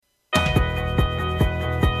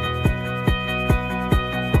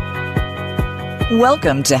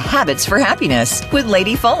Welcome to Habits for Happiness with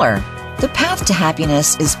Lady Fuller. The path to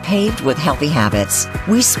happiness is paved with healthy habits.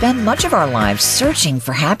 We spend much of our lives searching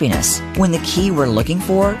for happiness when the key we're looking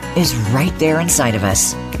for is right there inside of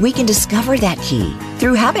us. We can discover that key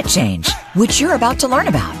through habit change, which you're about to learn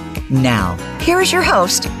about. Now, here is your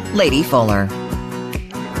host, Lady Fuller.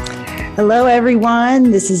 Hello,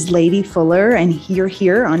 everyone. This is Lady Fuller, and you're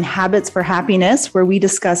here on Habits for Happiness, where we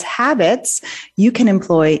discuss habits you can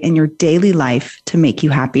employ in your daily life to make you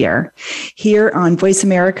happier. Here on Voice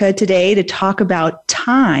America today to talk about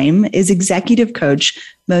time is executive coach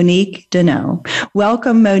Monique Deneau.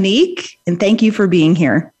 Welcome, Monique, and thank you for being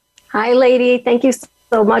here. Hi, Lady. Thank you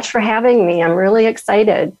so much for having me. I'm really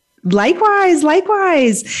excited. Likewise.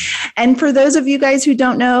 And for those of you guys who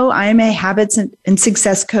don't know, I'm a habits and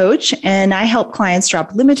success coach, and I help clients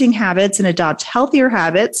drop limiting habits and adopt healthier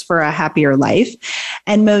habits for a happier life.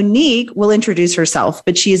 And Monique will introduce herself,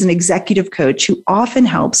 but she is an executive coach who often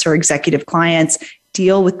helps her executive clients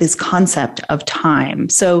deal with this concept of time.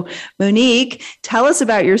 So Monique, tell us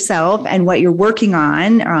about yourself and what you're working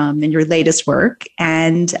on in your latest work,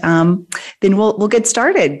 and then we'll get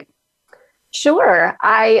started. Sure.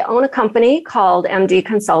 I own a company called MD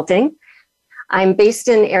Consulting. I'm based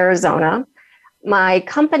in Arizona. My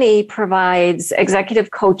company provides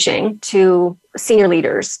executive coaching to senior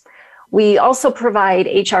leaders. We also provide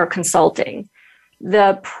HR consulting.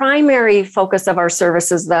 The primary focus of our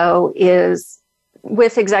services, though, is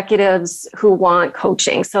with executives who want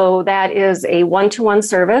coaching. So that is a one-to-one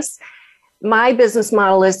service. My business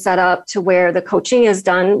model is set up to where the coaching is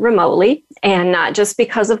done remotely, and not just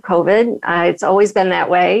because of COVID. It's always been that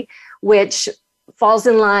way, which falls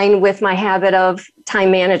in line with my habit of time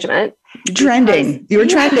management. Trending. You were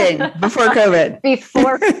trending before COVID.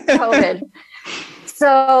 Before COVID.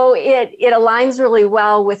 So it aligns really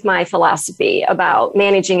well with my philosophy about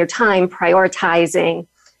managing your time, prioritizing.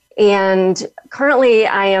 And currently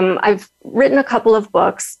I've written a couple of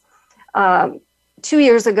books. 2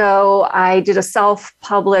 years ago, I did a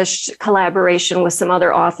self-published collaboration with some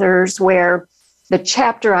other authors where the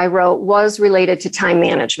chapter I wrote was related to time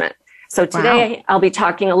management. So today I'll be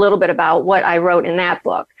talking a little bit about what I wrote in that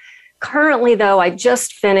book. Currently, though, I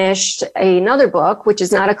just finished another book, which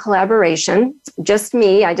is not a collaboration, just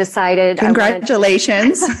me. I decided.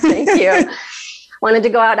 Congratulations. Thank you. Wanted to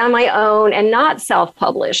go out on my own and not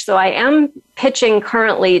self-publish. So I am pitching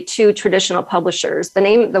currently to traditional publishers.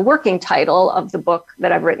 The working title of the book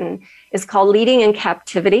that I've written is called Leading in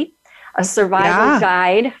Captivity, a survival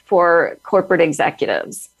guide for corporate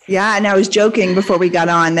executives. Yeah, and I was joking before we got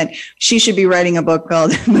on that she should be writing a book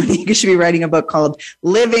called, Monique should be writing a book called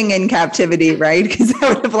Living in Captivity, right? Because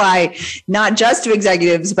that would apply not just to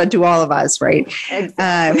executives, but to all of us, right?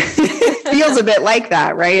 Exactly. It feels a bit like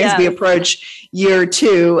that, right? Yes. As we approach year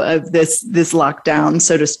 2 of this lockdown,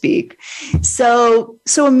 so to speak. So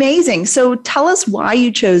amazing. So tell us why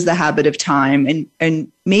you chose the habit of time,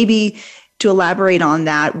 and maybe to elaborate on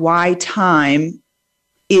that, why time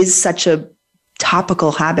is such a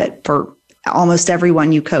topical habit for almost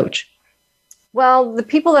everyone you coach. Well, the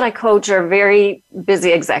people that I coach are very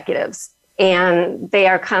busy executives, and they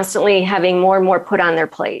are constantly having more and more put on their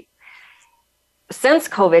plate. Since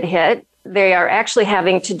COVID hit, they are actually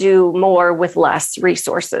having to do more with less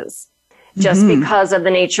resources, just because of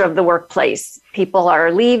the nature of the workplace. People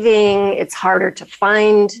are leaving, it's harder to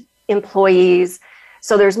find employees.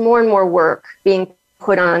 So there's more and more work being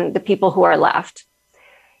put on the people who are left.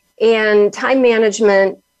 And time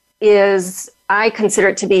management is, I consider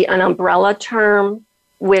it to be an umbrella term,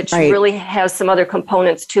 which really has some other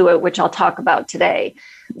components to it, which I'll talk about today.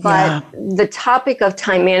 But the topic of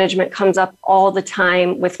time management comes up all the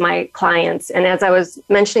time with my clients. And as I was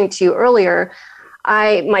mentioning to you earlier,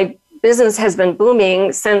 my business has been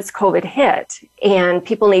booming since COVID hit, and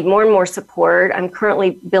people need more and more support. I'm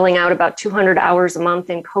currently billing out about 200 hours a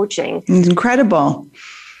month in coaching. It's incredible.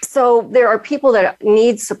 So there are people that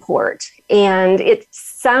need support, and it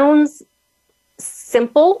sounds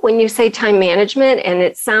simple when you say time management, and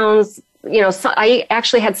it sounds, so I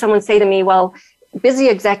actually had someone say to me, well, busy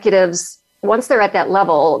executives, once they're at that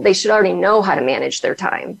level, they should already know how to manage their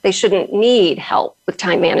time. They shouldn't need help with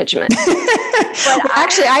time management. But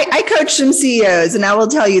actually, I coach some CEOs, and I will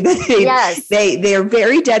tell you that they are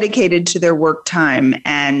very dedicated to their work time,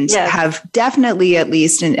 and have definitely, at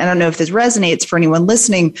least, and I don't know if this resonates for anyone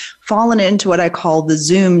listening, fallen into what I call the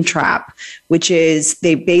Zoom trap, which is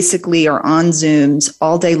they basically are on Zooms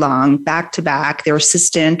all day long, back to back. Their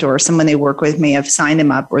assistant or someone they work with may have signed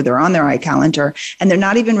them up, or they're on their iCalendar, and they're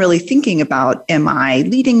not even really thinking about, am I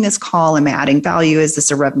leading this call? Am I adding value? Is this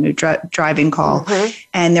a revenue driving call? Mm-hmm.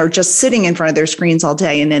 And they're just sitting in front of their screens all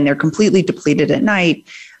day, and then they're completely depleted at night.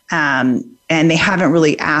 And they haven't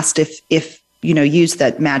really asked if use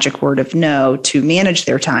that magic word of no to manage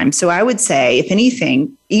their time. So I would say, if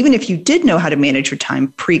anything, even if you did know how to manage your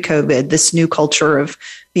time pre-COVID, this new culture of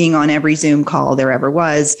being on every Zoom call there ever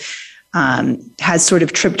was has sort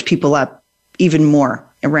of tripped people up even more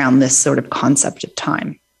around this sort of concept of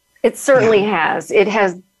time. It certainly has. It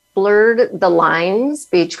has blurred the lines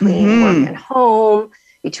between work and home,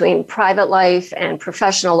 between private life and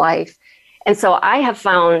professional life. And so I have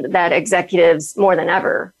found that executives more than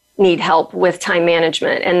ever need help with time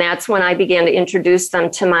management. And that's when I began to introduce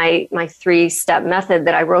them to my 3-step method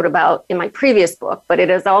that I wrote about in my previous book, but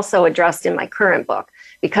it is also addressed in my current book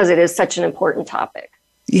because it is such an important topic.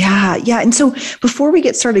 Yeah. And so before we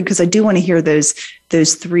get started, because I do want to hear those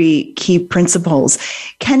 3 key principles,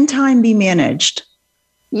 can time be managed?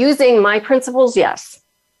 Using my principles, yes.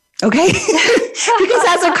 Okay. Because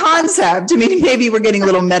as a concept, I mean, maybe we're getting a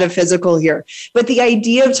little metaphysical here, but the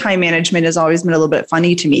idea of time management has always been a little bit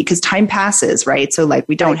funny to me because time passes, right? So like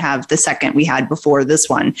we don't have the second we had before this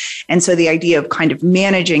one. And so the idea of kind of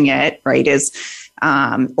managing it, right, is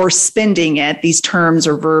or spending it, these terms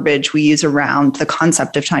or verbiage we use around the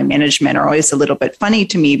concept of time management are always a little bit funny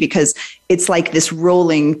to me because it's like this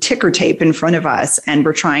rolling ticker tape in front of us and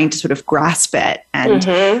we're trying to sort of grasp it. And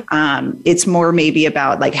it's more maybe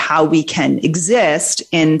about like how we can exist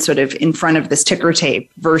in sort of in front of this ticker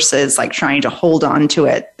tape versus like trying to hold on to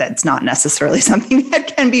it. That's not necessarily something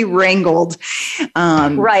that can be wrangled.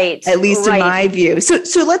 Right. At least in my view.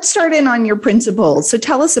 So let's start in on your principles. So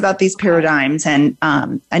tell us about these paradigms, and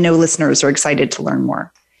I know listeners are excited to learn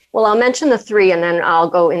more. Well, I'll mention the 3 and then I'll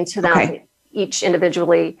go into them each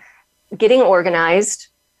individually. Getting organized,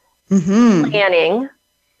 planning,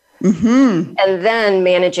 and then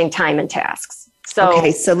managing time and tasks.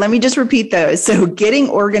 So let me just repeat those. So getting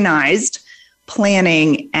organized,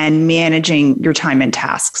 planning, and managing your time and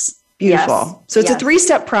tasks. Beautiful. Yes. So it's a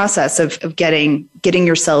 3-step process of getting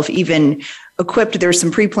yourself even equipped. There's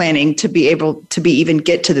some pre-planning to be able to even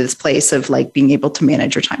get to this place of like being able to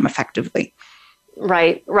manage your time effectively.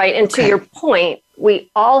 Right. And to your point, we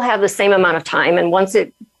all have the same amount of time. And once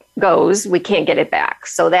it goes, we can't get it back.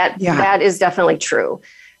 So that is definitely true.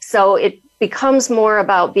 So it becomes more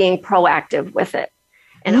about being proactive with it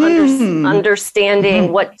and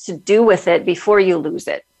understanding what to do with it before you lose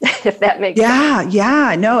it, if that makes sense.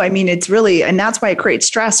 Yeah. No, I mean, it's really, and that's why it creates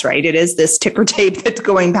stress, right? It is this ticker tape that's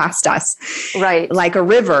going past us. Right. Like a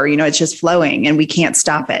river, it's just flowing and we can't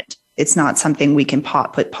stop it. It's not something we can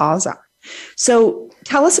put pause on. So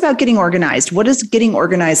tell us about getting organized. What does getting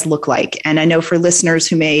organized look like? And I know for listeners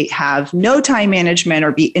who may have no time management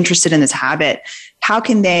or be interested in this habit, how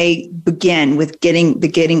can they begin with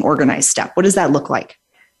getting organized step? What does that look like?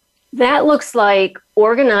 That looks like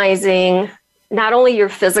organizing not only your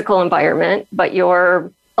physical environment, but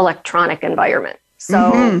your electronic environment.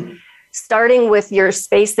 So starting with your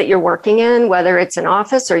space that you're working in, whether it's an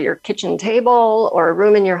office or your kitchen table or a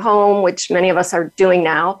room in your home, which many of us are doing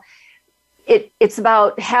now, it's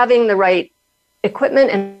about having the right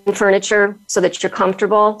equipment and furniture so that you're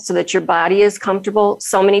comfortable, so that your body is comfortable.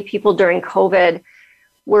 So many people during COVID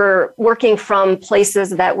were working from places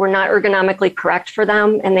that were not ergonomically correct for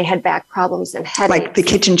them, and they had back problems and headaches. Like the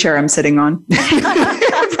kitchen chair I'm sitting on.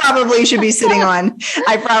 I probably should be sitting on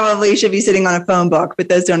a phone book, but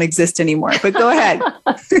those don't exist anymore. But go ahead.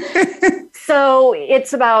 So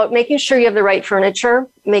it's about making sure you have the right furniture,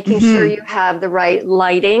 making sure you have the right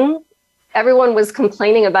lighting. Everyone was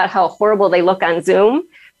complaining about how horrible they look on Zoom,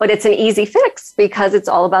 but it's an easy fix because it's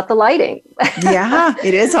all about the lighting. Yeah,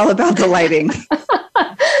 it is all about the lighting.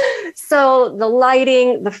 So the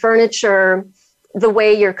lighting, the furniture, the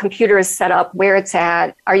way your computer is set up, where it's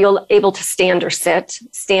at, are you able to stand or sit?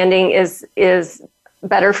 Standing is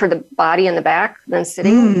better for the body and the back than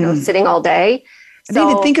sitting, sitting all day. I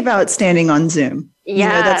didn't even think about standing on Zoom.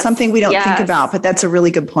 Yeah, that's something we don't think about, but that's a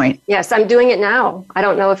really good point. Yes, I'm doing it now. I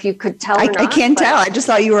don't know if you could tell or not. I can't tell. I just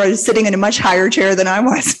thought you were sitting in a much higher chair than I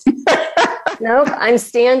was. Nope, I'm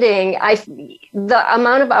standing. The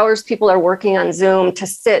amount of hours people are working on Zoom to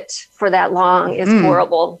sit for that long is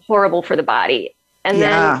horrible for the body. And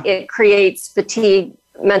then it creates fatigue,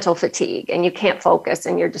 mental fatigue, and you can't focus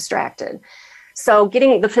and you're distracted. So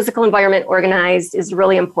getting the physical environment organized is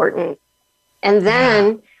really important. And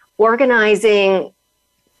then organizing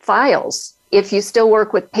files, if you still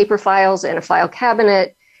work with paper files and a file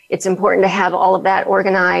cabinet, it's important to have all of that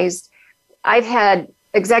organized. I've had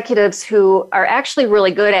executives who are actually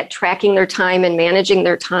really good at tracking their time and managing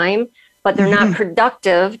their time, but they're not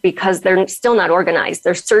productive because they're still not organized.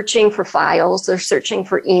 They're searching for files, they're searching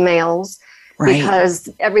for emails, because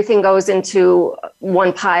everything goes into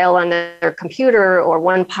one pile on their computer or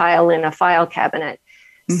one pile in a file cabinet.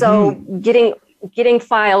 So getting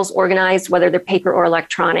files organized, whether they're paper or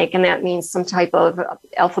electronic, and that means some type of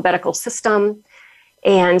alphabetical system,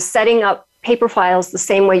 and setting up paper files the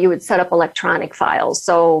same way you would set up electronic files.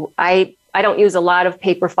 So I don't use a lot of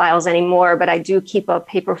paper files anymore, but I do keep a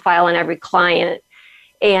paper file on every client,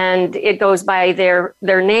 and it goes by their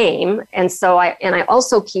name. And so I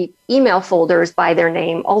also keep email folders by their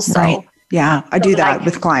name also. Right. Yeah, I do that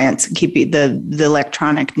with clients, keep the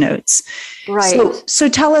electronic notes. Right. So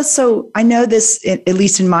tell us, so I know this, at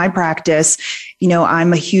least in my practice,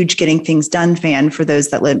 I'm a huge Getting Things Done fan, for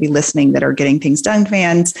those that be listening that are Getting Things Done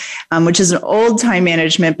fans, which is an old time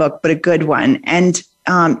management book, but a good one. And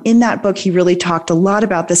in that book, he really talked a lot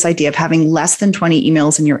about this idea of having less than 20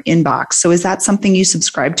 emails in your inbox. So is that something you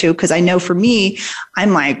subscribe to? Because I know for me,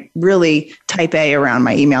 I'm like really type A around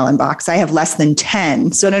my email inbox. I have less than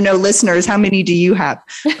 10. So I don't know, listeners, how many do you have?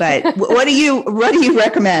 But what do you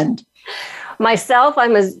recommend? Myself,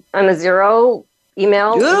 I'm a zero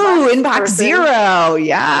email. Ooh, inbox zero.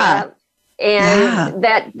 Yeah. And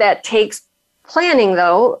that takes planning,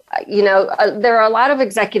 though. There are a lot of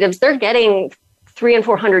executives, they're getting 300 and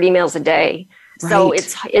 400 emails a day. So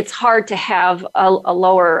it's hard to have a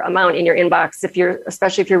lower amount in your inbox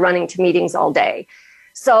especially if you're running to meetings all day.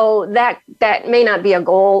 So that may not be a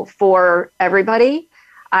goal for everybody.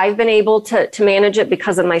 I've been able to manage it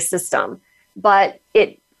because of my system, but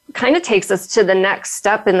it kind of takes us to the next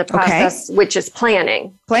step in the process, which is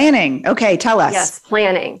planning. Planning. Okay. Tell us. Yes.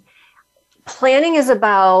 Planning. Planning is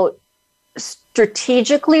about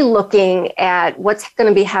strategically looking at what's going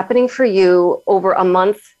to be happening for you over a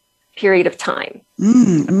month period of time.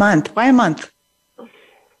 A month. Why a month?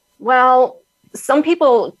 Well, some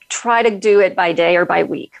people try to do it by day or by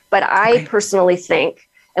week, but I personally think,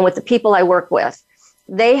 and with the people I work with,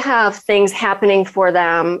 they have things happening for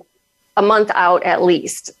them a month out at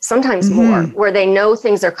least, sometimes more, where they know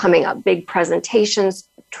things are coming up, big presentations,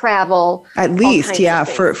 travel. At least, yeah.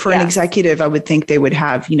 For an executive, I would think they would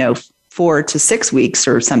have, 4 to 6 weeks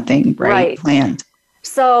or something, right? Planned.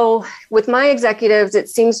 So with my executives, it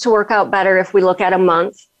seems to work out better if we look at a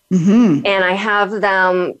month, and I have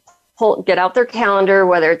them get out their calendar,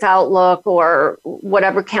 whether it's Outlook or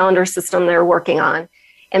whatever calendar system they're working on,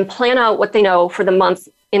 and plan out what they know for the month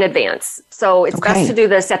in advance. So it's best to do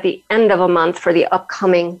this at the end of a month for the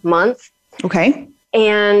upcoming month. Okay.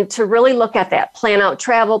 And to really look at that, plan out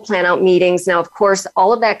travel, plan out meetings. Now, of course,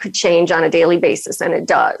 all of that could change on a daily basis, and it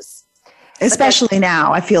does. Especially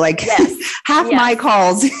now, I feel like half my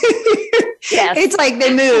calls, it's like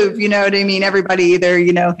they move, you know what I mean? Everybody either,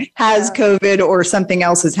 has COVID or something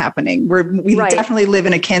else is happening. We definitely live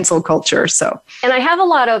in a cancel culture. So, and I have a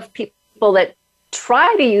lot of people that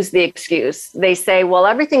try to use the excuse. They say, well,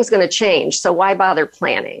 everything's going to change, so why bother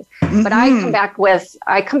planning? But I come back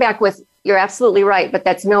with, you're absolutely right, but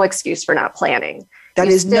that's no excuse for not planning. That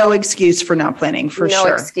is no excuse for not planning, for sure.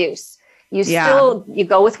 No excuse. You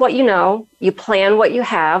go with what you know, you plan what you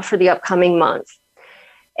have for the upcoming month.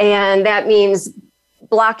 And that means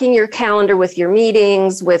blocking your calendar with your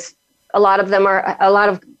meetings, a lot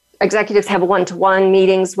of executives have one-to-one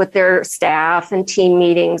meetings with their staff and team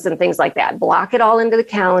meetings and things like that. Block it all into the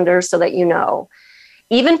calendar so that you know.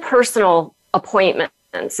 Even personal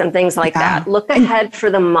appointments and things like that. Look ahead for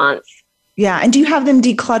the month. Yeah. And do you have them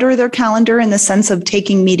declutter their calendar in the sense of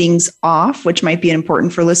taking meetings off, which might be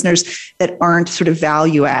important for listeners that aren't sort of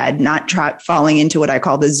value add, not falling into what I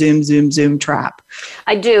call the Zoom trap?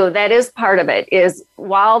 I do. That is part of it, is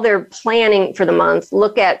while they're planning for the month,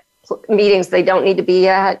 look at meetings they don't need to be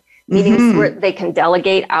at, meetings where they can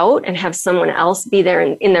delegate out and have someone else be there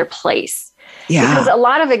in their place. Yeah. Because a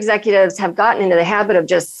lot of executives have gotten into the habit of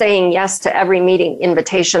just saying yes to every meeting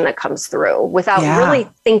invitation that comes through without really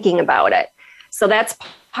thinking about it. So that's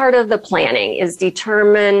part of the planning, is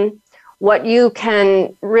determine what you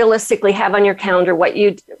can realistically have on your calendar, what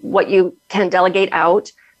you can delegate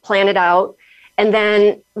out, plan it out. And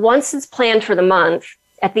then once it's planned for the month,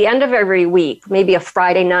 at the end of every week, maybe a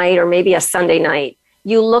Friday night or maybe a Sunday night,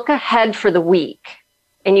 you look ahead for the week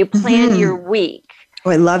and you plan your week. Oh,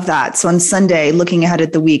 I love that. So on Sunday, looking ahead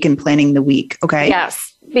at the week and planning the week. Okay.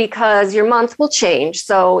 Yes, because your month will change.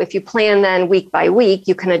 So if you plan then week by week,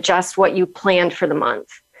 you can adjust what you planned for the month.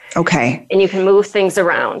 Okay. And you can move things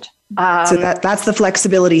around. So that's the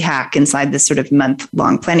flexibility hack inside this sort of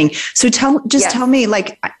month-long planning. So tell me,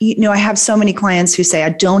 like, I have so many clients who say, I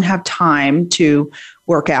don't have time to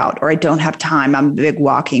work out, or I don't have time. I'm a big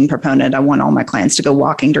walking proponent. I want all my clients to go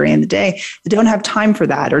walking during the day. They don't have time for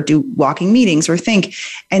that, or do walking meetings, or think.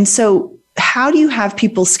 And so how do you have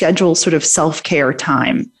people schedule sort of self-care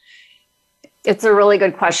time? It's a really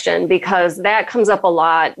good question, because that comes up a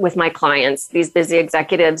lot with my clients, these busy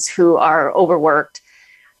executives who are overworked.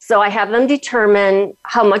 So I have them determine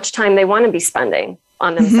how much time they want to be spending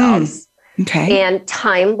on themselves. Okay. And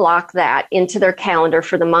time block that into their calendar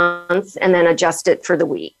for the month, and then adjust it for the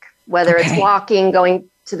week, whether it's walking, going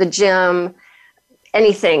to the gym,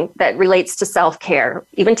 anything that relates to self-care,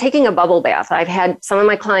 even taking a bubble bath. I've had some of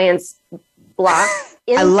my clients block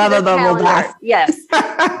into I love a bubble calendar. bath. Yes.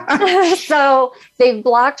 So they've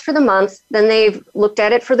blocked for the month, then they've looked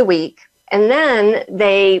at it for the week, and then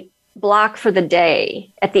they block for the day.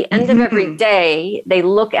 At the end of every day, they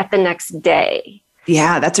look at the next day.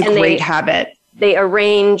 Yeah, that's a great habit. They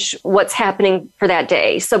arrange what's happening for that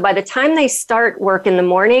day. So by the time they start work in the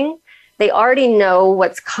morning, they already know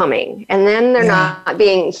what's coming, and then they're not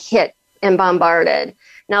being hit and bombarded.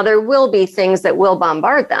 Now, there will be things that will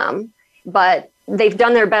bombard them, but they've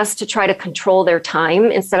done their best to try to control their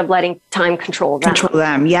time instead of letting time control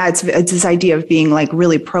them. Yeah, it's this idea of being like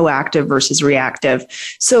really proactive versus reactive.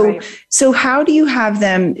 So how do you have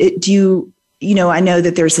them? I know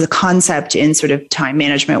that there's a concept in sort of time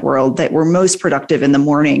management world that we're most productive in the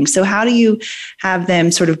morning. So how do you have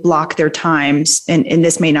them sort of block their times? And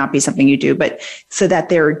this may not be something you do, but so that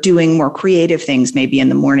they're doing more creative things maybe in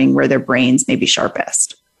the morning where their brains may be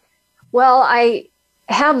sharpest. Well, I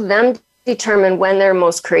have them determine when their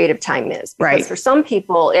most creative time is. Because for some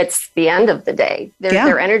people, it's the end of the day.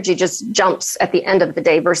 Their energy just jumps at the end of the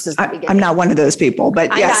day versus the beginning. I'm not one of those people,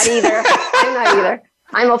 but yes. I'm not either.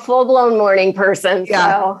 I'm a full-blown morning person,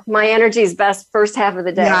 so my energy is best first half of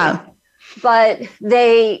the day. Yeah. But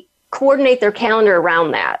they coordinate their calendar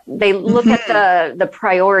around that. They look at the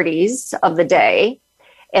priorities of the day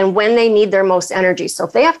and when they need their most energy. So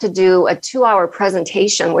if they have to do a 2-hour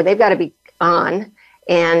presentation where they've got to be on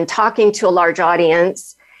and talking to a large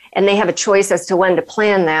audience, and they have a choice as to when to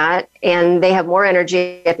plan that, and they have more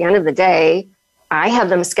energy at the end of the day, I have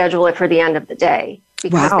them schedule it for the end of the day.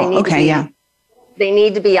 Because they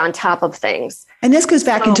need to be on top of things. And this goes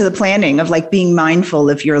back into the planning of like being mindful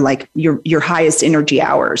of your highest energy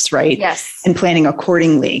hours, right? Yes. And planning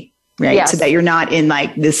accordingly, right? Yes. So that you're not in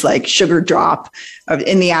like this like sugar drop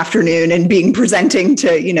in the afternoon and being presenting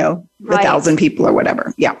to, 1,000 people or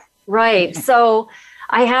whatever. Yeah. Right. So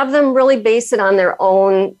I have them really base it on their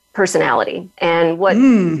own personality and what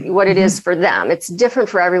it is for them. It's different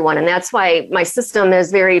for everyone. And that's why my system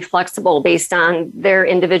is very flexible based on their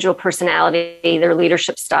individual personality, their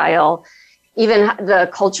leadership style, even the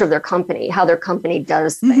culture of their company, how their company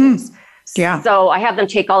does things. Yeah. So I have them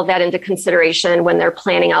take all of that into consideration when they're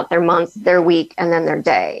planning out their month, their week, and then their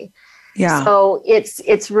day. Yeah. So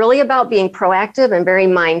it's really about being proactive and very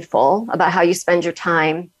mindful about how you spend your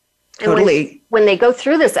time. Totally. When they go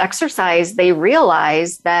through this exercise, they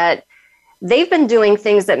realize that they've been doing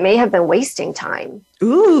things that may have been wasting time.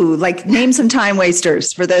 Ooh, like name some time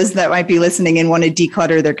wasters for those that might be listening and want to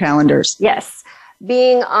declutter their calendars. Yes.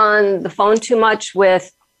 Being on the phone too much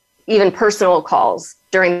with even personal calls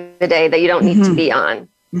during the day that you don't need to be on.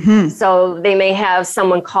 So they may have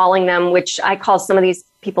someone calling them, which I call some of these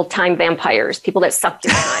people time vampires, people that suck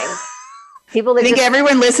your time. People that I think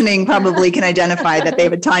everyone listening probably can identify that they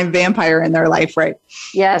have a time vampire in their life, right?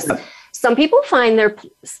 Yes. Some people find they're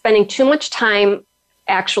spending too much time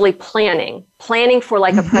actually planning for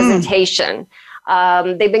like a presentation.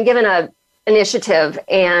 They've been given a initiative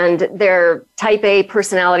and they're type A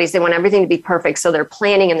personalities. They want everything to be perfect. So they're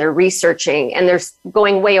planning and they're researching and they're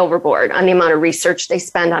going way overboard on the amount of research they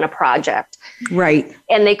spend on a project. Right.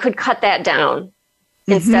 And they could cut that down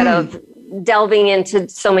instead of delving into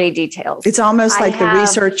so many details. It's almost like the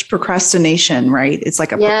research procrastination, right? It's like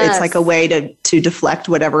it's like a way to deflect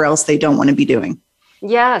whatever else they don't want to be doing.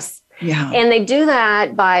 Yes. Yeah. And they do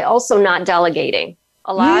that by also not delegating.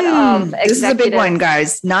 A lot of executives. This is a big one,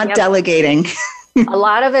 guys. Not delegating. A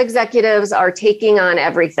lot of executives are taking on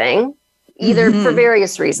everything, either for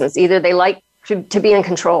various reasons. Either they like to be in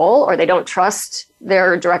control or they don't trust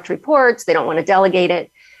their direct reports. They don't want to delegate it.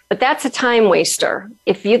 But that's a time waster.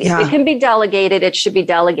 If it can be delegated, it should be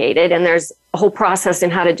delegated. And there's a whole process in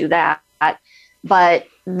how to do that. But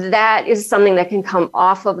that is something that can come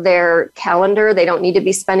off of their calendar. They don't need to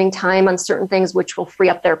be spending time on certain things, which will free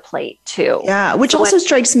up their plate too. Yeah, which also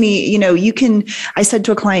strikes me, I said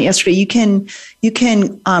to a client yesterday, you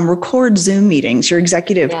can record Zoom meetings. Your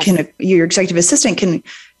executive your executive assistant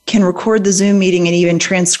can record the Zoom meeting and even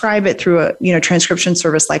transcribe it through a transcription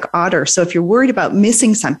service like Otter. So if you're worried about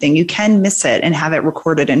missing something, you can miss it and have it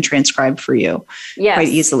recorded and transcribed for you quite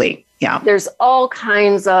easily. Yeah. There's all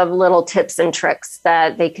kinds of little tips and tricks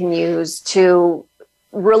that they can use to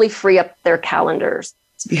really free up their calendars.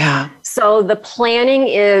 Yeah. So the planning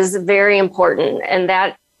is very important, and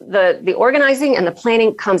that the organizing and the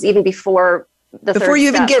planning comes even before you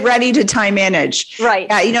even get ready to time manage. Right.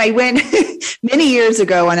 I went many years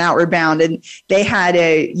ago on Outward Bound, and they had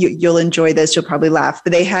you'll enjoy this, you'll probably laugh,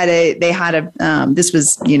 but they had this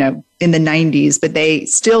was, in the 90s, but they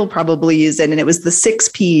still probably use it. And it was the 6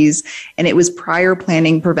 Ps, and it was prior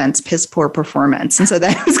planning prevents piss poor performance. And so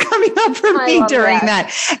that was coming up for me during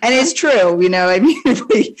that. And it's true,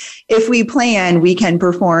 if we plan, we can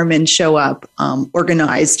perform and show up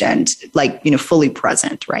organized and fully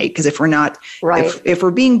present, right? Because if we're not, if we're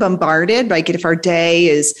being bombarded, like if our day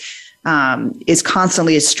is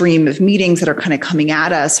constantly a stream of meetings that are kind of coming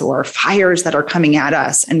at us, or fires that are coming at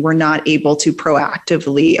us, and we're not able to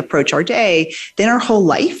proactively approach our day, then our whole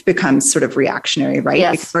life becomes sort of reactionary, right?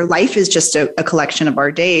 Yes. Because our life is just a collection of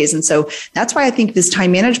our days. And so that's why I think this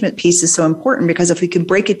time management piece is so important, because if we can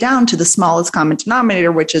break it down to the smallest common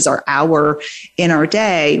denominator, which is our hour in our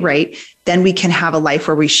day, right, then we can have a life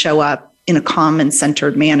where we show up in a calm and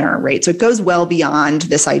centered manner, right? So it goes well beyond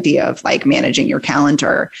this idea of managing your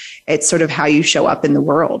calendar. It's sort of how you show up in the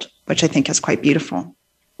world, which I think is quite beautiful.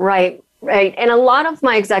 Right. And a lot of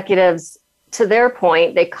my executives, to their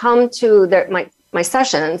point, they come to my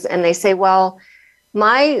sessions and they say, well,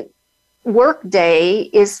 my work day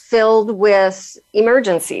is filled with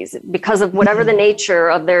emergencies because of whatever the nature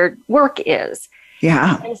of their work is.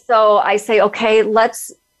 Yeah. And so I say, okay,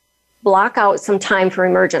 let's block out some time for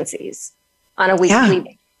emergencies on a weekly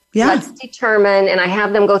basis. Yeah. Let's determine, and I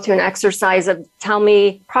have them go through an exercise of tell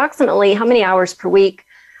me approximately how many hours per week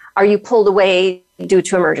are you pulled away due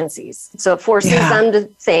to emergencies. So it forces them to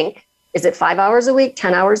think, is it 5 hours a week,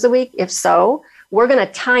 10 hours a week? If so, we're going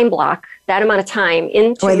to time block that amount of time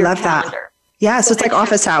into your calendar. That. Yeah, so it's like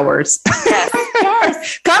office hours. Yes.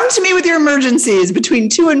 Yes. Come to me with your emergencies between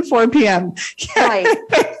 2 and 4 p.m. Right.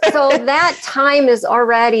 So that time is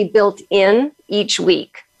already built in each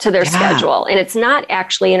week to their schedule. And it's not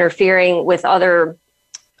actually interfering with other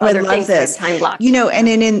things like time blocking. And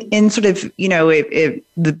in sort of,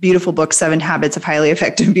 the beautiful book, 7 Habits of Highly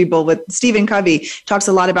Effective People with Stephen Covey talks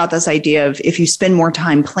a lot about this idea of if you spend more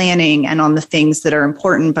time planning and on the things that are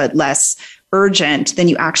important but less urgent, then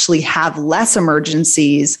you actually have less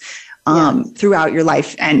emergencies throughout your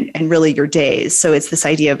life and really your days. So it's this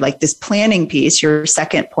idea of this planning piece, your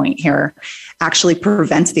second point here, actually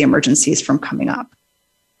prevents the emergencies from coming up.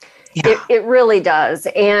 Yeah. It really does.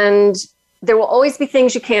 And there will always be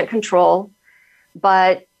things you can't control,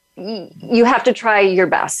 but you have to try your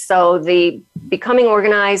best. So the becoming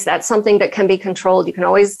organized, that's something that can be controlled. You can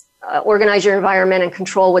always organize your environment and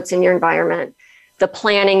control what's in your environment. The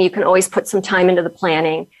planning, you can always put some time into the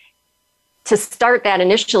planning. To start that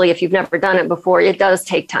initially, if you've never done it before, it does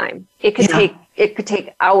take time. It could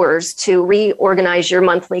take hours to reorganize your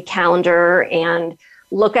monthly calendar and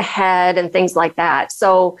look ahead and things like that.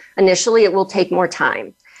 So initially it will take more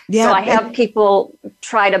time. Yeah, so I have people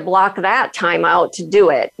try to block that time out to do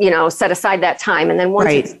it, set aside that time. And then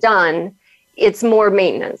once it's done, it's more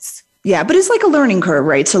maintenance. Yeah, but it's like a learning curve,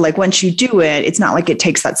 right? So like once you do it, it's not like it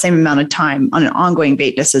takes that same amount of time on an ongoing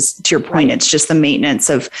basis as to your point. Right. It's just the maintenance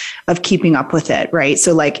of keeping up with it, right?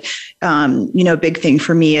 So like, a big thing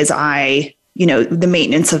for me is the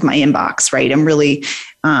maintenance of my inbox, right? I'm really,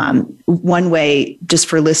 one way just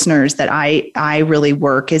for listeners that I really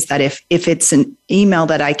work is that if it's an email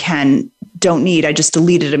that I don't need, I just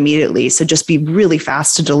delete it immediately. So just be really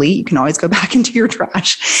fast to delete. You can always go back into your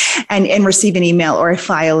trash and receive an email, or I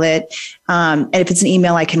file it. And if it's an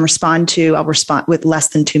email I can respond to, I'll respond with less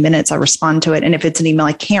than 2 minutes. I'll respond to it. And if it's an email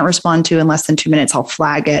I can't respond to in less than 2 minutes, I'll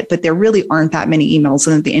flag it. But there really aren't that many emails.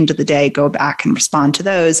 And at the end of the day, go back and respond to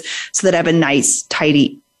those so that I have a nice,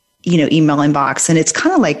 tidy email inbox. And it's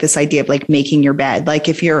kind of like this idea of like making your bed. Like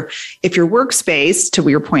if your workspace, to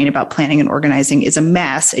your point about planning and organizing, is a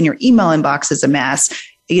mess and your email inbox is a mess,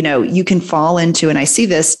 you can fall into, and I see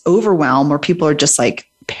this overwhelm where people are just like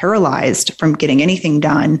paralyzed from getting anything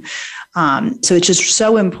done. So it's just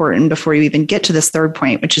so important before you even get to this third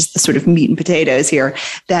point, which is the sort of meat and potatoes here,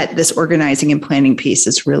 that this organizing and planning piece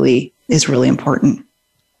is really important.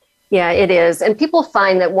 Yeah, it is. And people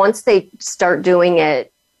find that once they start doing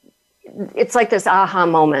it, it's like this aha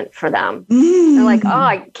moment for them. They're like, oh,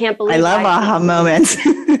 I can't believe I love aha moments.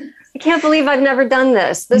 I can't believe I've never done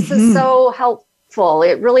this. This is so helpful.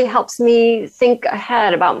 It really helps me think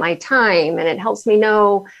ahead about my time, and it helps me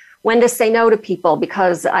know when to say no to people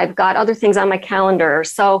because I've got other things on my calendar.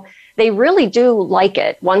 So they really do like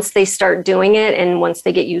it once they start doing it and once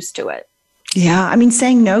they get used to it. Yeah. I mean,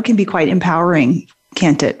 saying no can be quite empowering,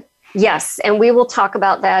 can't it? Yes, and we will talk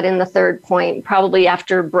about that in the third point, probably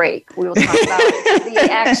after break. We will talk about the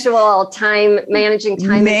actual time, managing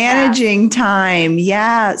time. Managing time,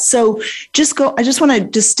 yeah. So I just want to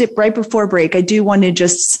just step right before break. I do want to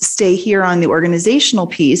just stay here on the organizational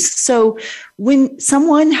piece. So when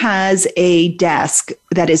someone has a desk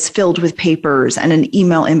that is filled with papers and an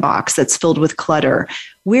email inbox that's filled with clutter,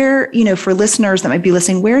 where, for listeners that might be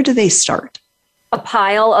listening, where do they start? A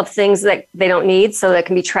pile of things that they don't need, so that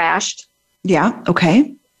can be trashed. Yeah.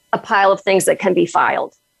 Okay. A pile of things that can be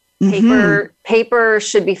filed. Paper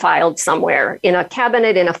should be filed somewhere in a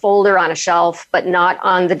cabinet, in a folder, on a shelf, but not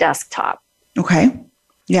on the desktop. Okay.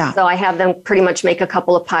 Yeah. So I have them pretty much make a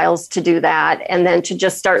couple of piles to do that, and then to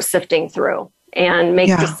just start sifting through and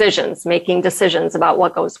making decisions about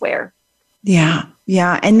what goes where. Yeah.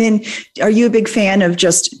 Yeah. And then are you a big fan of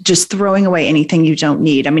just throwing away anything you don't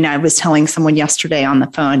need? I mean, I was telling someone yesterday on the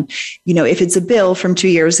phone, if it's a bill from 2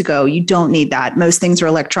 years ago, you don't need that. Most things are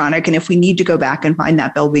electronic. And if we need to go back and find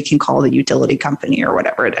that bill, we can call the utility company or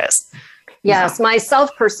whatever it is. Yes. Yeah.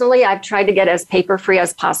 Myself personally, I've tried to get as paper free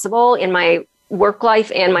as possible in my work life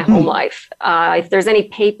and my home life. If there's any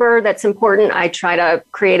paper that's important, I try to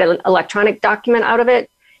create an electronic document out of it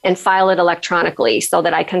and file it electronically so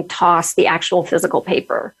that I can toss the actual physical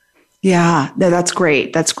paper. Yeah, no, that's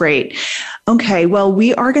great. That's great. Okay, well,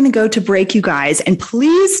 we are going to go to break, you guys, and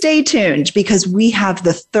please stay tuned because we have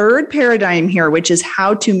the third paradigm here, which is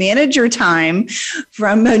how to manage your time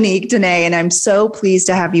from Monique Danae, and I'm so pleased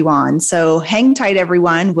to have you on. So hang tight,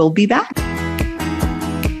 everyone. We'll be back.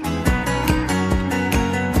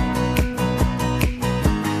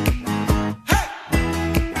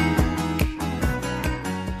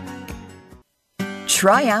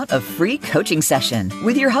 Try out a free coaching session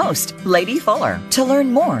with your host, Lady Fuller, to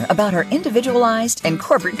learn more about her individualized and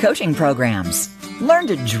corporate coaching programs. Learn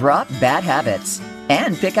to drop bad habits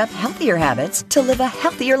and pick up healthier habits to live a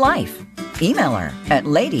healthier life. Email her at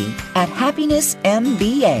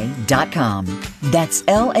lady@happinessmba.com. That's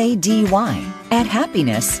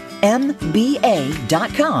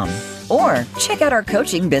LADY@happinessmba.com. Or check out our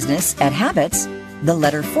coaching business at Habits, the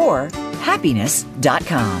letter 4,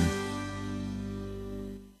 happiness.com.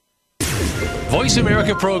 Voice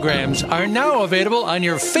America programs are now available on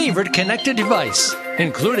your favorite connected device,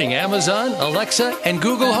 including Amazon, Alexa, and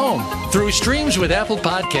Google Home. Through streams with Apple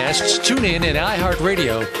Podcasts, TuneIn, and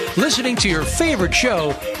iHeartRadio, listening to your favorite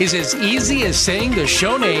show is as easy as saying the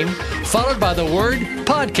show name followed by the word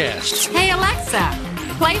podcast. Hey, Alexa,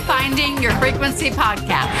 play Finding Your Frequency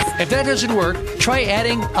podcast. If that doesn't work, try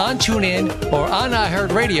adding on TuneIn or on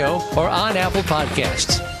iHeartRadio or on Apple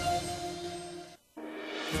Podcasts.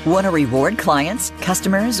 Want to reward clients,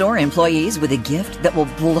 customers, or employees with a gift that will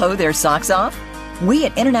blow their socks off? We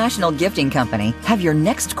at International Gifting Company have your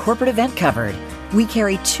next corporate event covered. We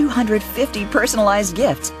carry 250 personalized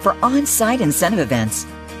gifts for on-site incentive events.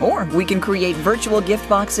 Or we can create virtual gift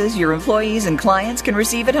boxes your employees and clients can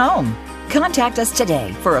receive at home. Contact us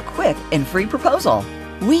today for a quick and free proposal.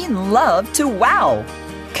 We love to wow!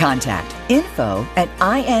 Contact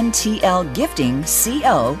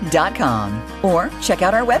info@intlgiftingco.com or check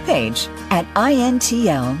out our webpage at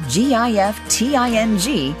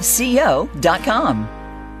intlgiftingco.com.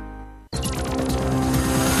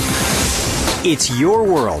 It's your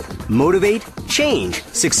world. Motivate, change,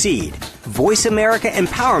 succeed.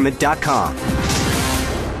 VoiceAmericaEmpowerment.com.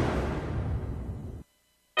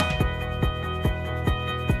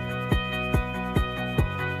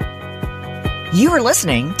 You are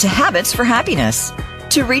listening to Habits for Happiness.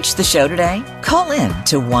 To reach the show today, call in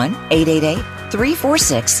to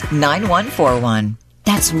 1-888-346-9141.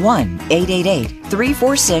 That's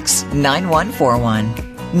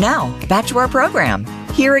 1-888-346-9141. Now, back to our program.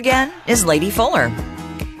 Here again is Lady Fuller.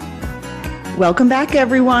 Welcome back,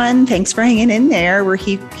 everyone. Thanks for hanging in there. We're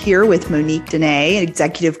here with Monique Danae, an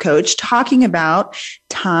executive coach, talking about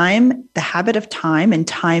time, the habit of time, and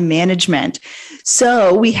time management.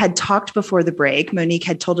 So we had talked before the break. Monique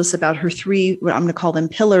had told us about her 3, what I'm going to call them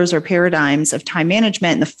pillars or paradigms of time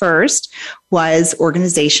management. And the first was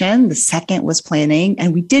organization. The second was planning.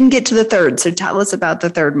 And we didn't get to the third. So tell us about the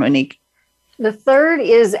third, Monique. The third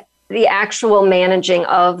is the actual managing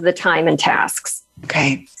of the time and tasks.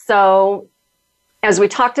 Okay. So as we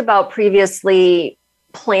talked about previously,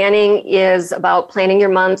 planning is about planning your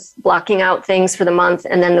month, blocking out things for the month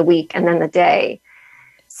and then the week and then the day.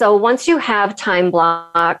 So once you have time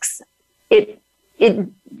blocks, it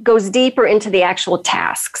goes deeper into the actual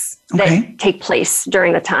tasks that take place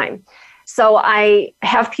during the time. So I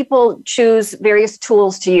have people choose various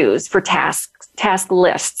tools to use for task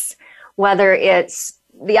lists, whether it's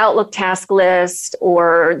the Outlook task list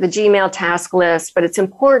or the Gmail task list, but it's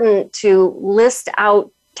important to list out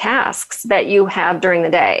tasks that you have during the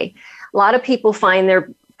day. A lot of people find they're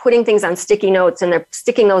putting things on sticky notes and they're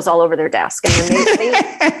sticking those all over their desk, and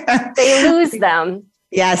then they lose them.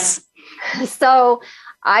 Yes. So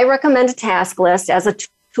I recommend a task list as a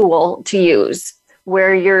tool to use,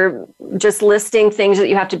 where you're just listing things that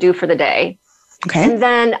you have to do for the day. Okay. And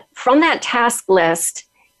then from that task list,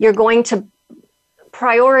 you're going to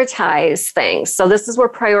prioritize things. So this is where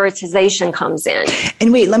prioritization comes in.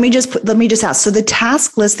 And wait, let me just ask. So the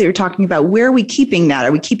task list that you're talking about, where are we keeping that?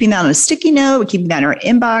 Are we keeping that on a sticky note? Are we keeping that in our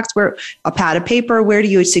inbox? Where, a pad of paper? Where do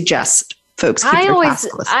you suggest folks keep their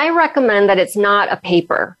task list? I recommend that it's not a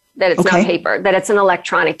paper. That it's not paper, that it's an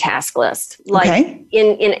electronic task list. Like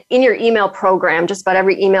in your email program, just about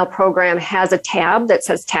every email program has a tab that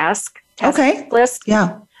says task list.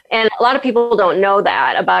 Yeah. And a lot of people don't know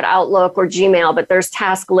that about Outlook or Gmail, but there's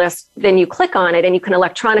task list. Then you click on it and you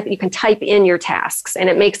can type in your tasks and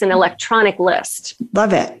it makes an electronic list.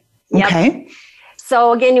 Love it. Yep. Okay.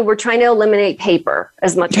 So again, we're trying to eliminate paper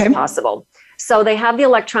as much as possible. So they have the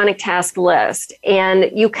electronic task list,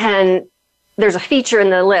 and there's a feature in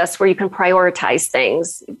the list where you can prioritize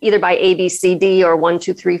things either by A, B, C, D, or 1,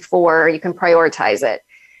 2, 3, 4. You can prioritize it.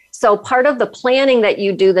 So part of the planning that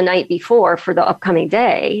you do the night before for the upcoming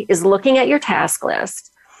day is looking at your task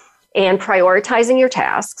list and prioritizing your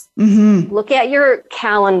tasks. Mm-hmm. Look at your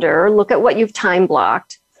calendar, look at what you've time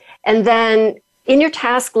blocked. And then in your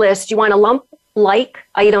task list, you want to lump like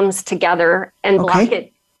items together and block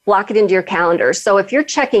it into your calendar. So if you're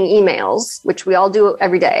checking emails, which we all do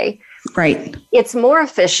every day, right, it's more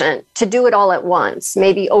efficient to do it all at once,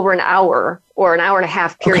 maybe over an hour or an hour and a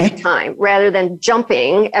half period of time, rather than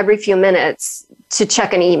jumping every few minutes to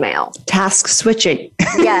check an email. Task switching.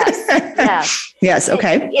 Yes.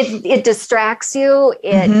 Okay. It distracts you.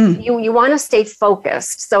 You want to stay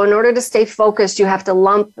focused. So in order to stay focused, you have to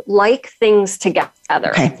lump like things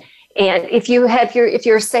together. Okay. And if you're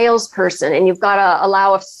a salesperson and you've got to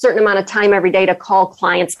allow a certain amount of time every day to call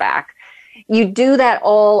clients back, you do that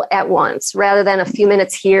all at once rather than a few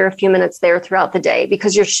minutes here, a few minutes there throughout the day,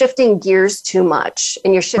 because you're shifting gears too much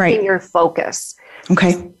and you're shifting your focus.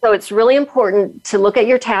 Okay. So it's really important to look at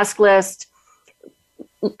your task list,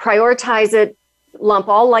 prioritize it, lump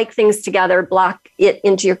all like things together, block it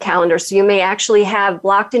into your calendar. So you may actually have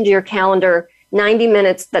blocked into your calendar 90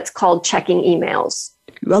 minutes that's called checking emails.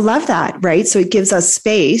 I love that, right? So it gives us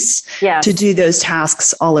space to do those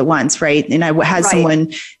tasks all at once, right? And I had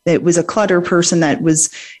someone that was a clutter person that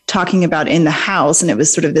was talking about in the house, and it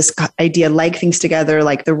was sort of this idea, like things together,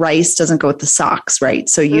 like the rice doesn't go with the socks, right?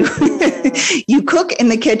 So you you cook in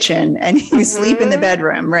the kitchen and you sleep in the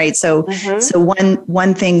bedroom, right? So so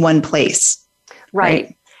one thing, one place,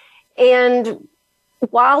 right? And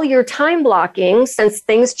while you're time blocking, since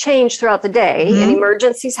things change throughout the day and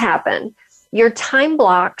emergencies happen, your time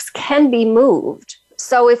blocks can be moved.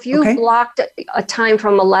 So if you blocked a time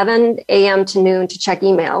from 11 a.m. to noon to check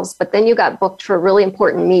emails, but then you got booked for a really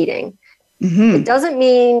important meeting, it doesn't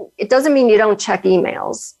mean you don't check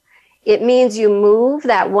emails. It means you move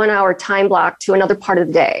that 1 hour time block to another part of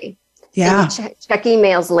the day. Yeah. And you check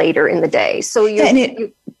emails later in the day. So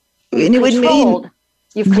you've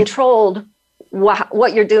controlled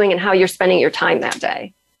what you're doing and how you're spending your time that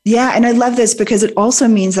day. Yeah. And I love this because it also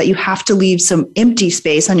means that you have to leave some empty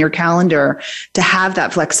space on your calendar to have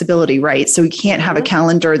that flexibility, right? So you can't have a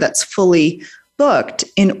calendar that's fully booked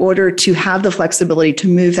in order to have the flexibility to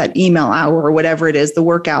move that email hour or whatever it is, the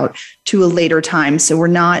workout, to a later time. So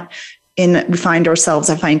we find ourselves,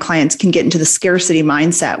 I find clients can get into the scarcity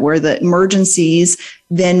mindset where the emergencies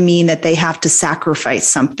then mean that they have to sacrifice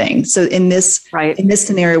something. So in this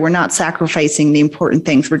scenario, we're not sacrificing the important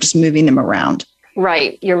things. We're just moving them around.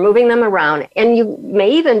 Right. You're moving them around, and you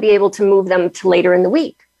may even be able to move them to later in the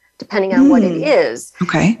week, depending on what it is.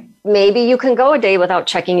 Okay. Maybe you can go a day without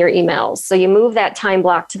checking your emails. So you move that time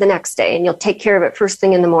block to the next day and you'll take care of it first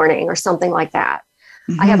thing in the morning or something like that.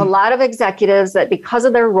 I have a lot of executives that because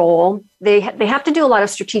of their role, they have to do a lot of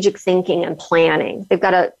strategic thinking and planning. They've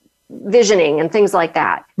got a visioning and things like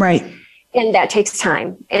that. Right. And that takes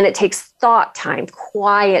time, and it takes thought time,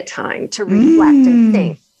 quiet time to reflect and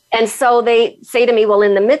think. And so they say to me, well,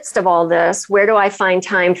 in the midst of all this, where do I find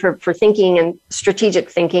time for thinking and strategic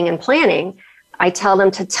thinking and planning? I tell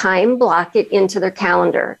them to time block it into their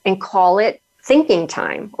calendar and call it thinking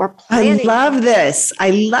time or planning. I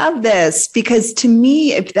love this because to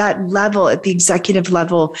me, at that level, at the executive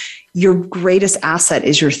level, your greatest asset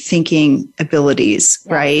is your thinking abilities,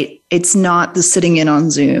 right? It's not the sitting in on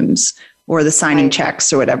Zooms or the signing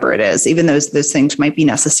checks or whatever it is, even those things might be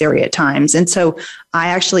necessary at times. And so I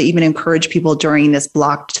actually even encourage people during this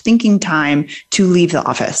blocked thinking time to leave the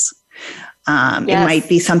office. It might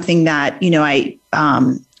be something that,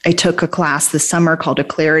 I took a class this summer called a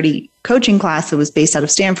Clarity coaching class that was based out of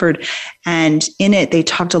Stanford. And in it, they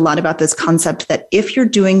talked a lot about this concept that if you're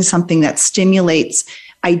doing something that stimulates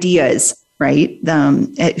ideas, right,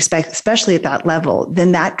 especially at that level,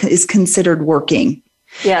 then that is considered working.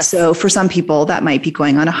 Yes. So for some people, that might be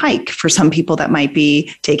going on a hike. For some people, that might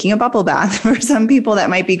be taking a bubble bath. For some people, that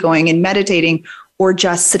might be going and meditating or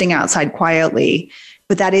just sitting outside quietly.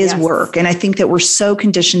 But that is work. And I think that we're so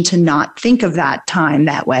conditioned to not think of that time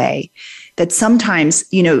that way, that sometimes,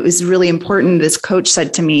 it was really important. This coach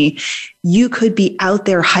said to me, you could be out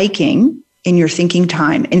there hiking in your thinking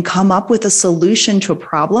time and come up with a solution to a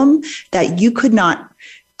problem that you could not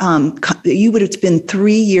you would have been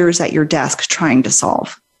 3 years at your desk trying to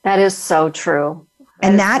solve. That is so true.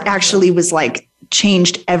 That actually was like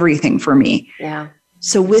changed everything for me. Yeah.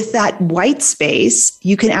 So with that white space,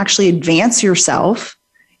 you can actually advance yourself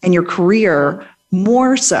and your career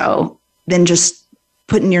more so than just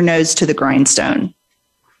putting your nose to the grindstone.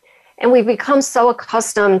 And we've become so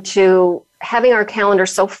accustomed to having our calendar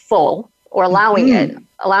so full or allowing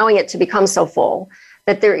it to become so full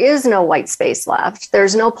that there is no white space left.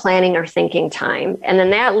 There's no planning or thinking time. And then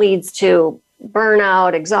that leads to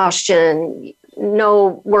burnout, exhaustion,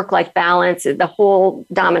 no work-life balance, the whole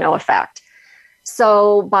domino effect.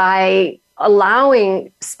 So by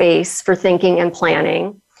allowing space for thinking and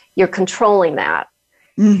planning, you're controlling that.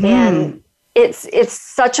 Mm-hmm. And it's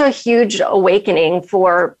such a huge awakening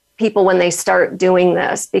for people when they start doing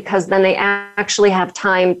this, because then they actually have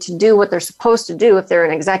time to do what they're supposed to do if they're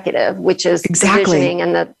an executive, which is the visioning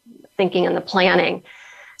and the thinking and the planning.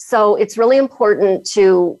 So it's really important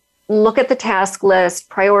to look at the task list,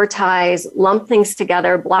 prioritize, lump things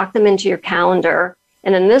together, block them into your calendar.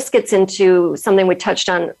 And then this gets into something we touched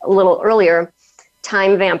on a little earlier,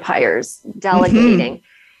 time vampires, delegating. Mm-hmm.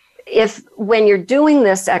 If when you're doing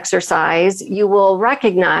this exercise, you will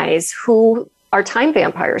recognize who are time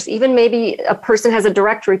vampires. Even maybe a person has a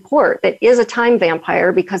direct report that is a time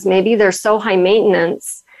vampire because maybe they're so high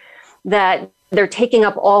maintenance that they're taking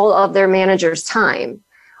up all of their manager's time.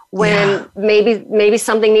 When maybe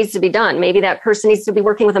something needs to be done. Maybe that person needs to be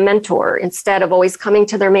working with a mentor instead of always coming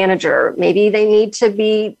to their manager. Maybe they need to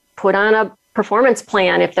be put on a performance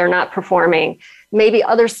plan if they're not performing. Maybe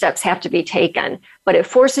other steps have to be taken, but it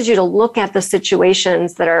forces you to look at the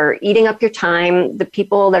situations that are eating up your time, the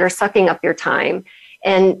people that are sucking up your time,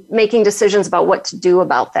 and making decisions about what to do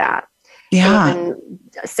about that. Yeah. And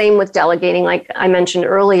same with delegating, like I mentioned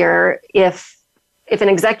earlier, if an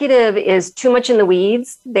executive is too much in the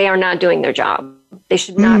weeds, they are not doing their job. They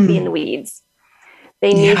should not be in the weeds.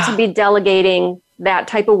 They need to be delegating that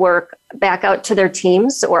type of work back out to their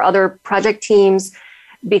teams or other project teams,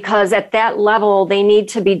 because at that level, they need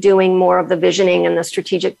to be doing more of the visioning and the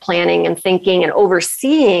strategic planning and thinking and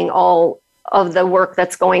overseeing all of the work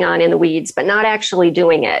that's going on in the weeds, but not actually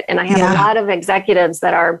doing it. And I have a lot of executives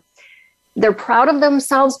that they're proud of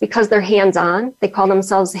themselves because they're hands-on. They call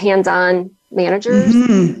themselves hands-on managers.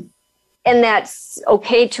 Mm-hmm. And that's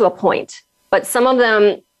okay to a point. But some of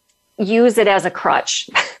them use it as a crutch.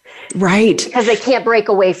 Right. Because they can't break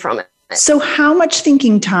away from it. So how much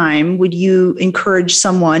thinking time would you encourage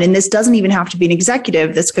someone, and this doesn't even have to be an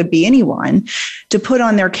executive, this could be anyone, to put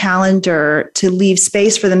on their calendar to leave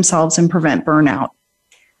space for themselves and prevent burnout?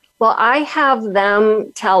 Well, I have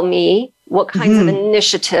them tell me what kinds of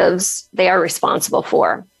initiatives they are responsible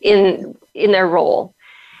for in their role.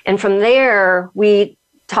 And from there, we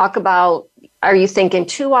talk about, are you thinking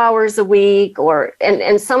 2 hours a week?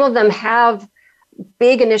 And some of them have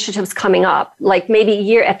big initiatives coming up, like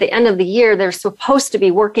maybe at the end of the year, they're supposed to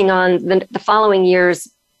be working on the following year's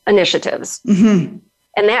initiatives. Mm-hmm.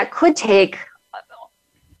 And that could take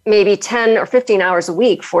maybe 10 or 15 hours a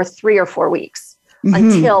week for 3 or 4 weeks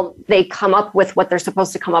until they come up with what they're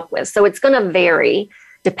supposed to come up with. So it's going to vary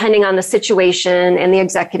depending on the situation and the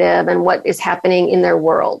executive and what is happening in their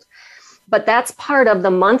world. But that's part of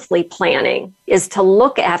the monthly planning, is to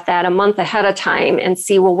look at that a month ahead of time and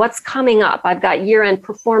see, well, what's coming up? I've got year-end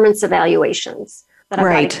performance evaluations. that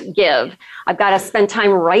I've got to give. I've got to spend time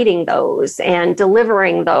writing those and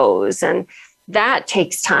delivering those. And that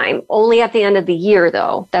takes time. Only at the end of the year,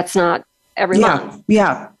 though. That's not every month.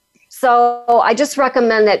 Yeah. So I just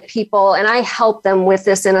recommend that people, and I help them with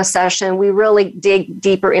this in a session, we really dig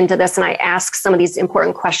deeper into this, and I ask some of these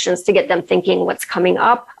important questions to get them thinking what's coming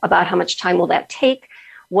up, about how much time will that take.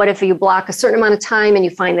 What if you block a certain amount of time and you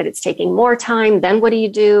find that it's taking more time? Then what do you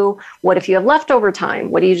do? What if you have leftover time?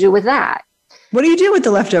 What do you do with that? What do you do with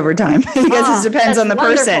the leftover time? I guess it depends on the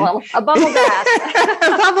person. A bubble bath.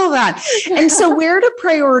 A bubble bath. And so where do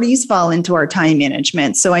priorities fall into our time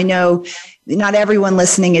management? So I know not everyone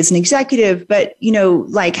listening is an executive, but,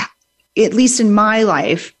 like, at least in my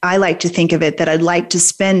life, I like to think of it that I'd like to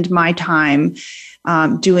spend my time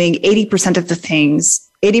doing 80% of the things,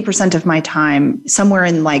 80% of my time somewhere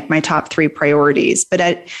in like my top 3 priorities.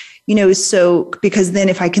 But so because then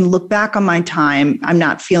if I can look back on my time, I'm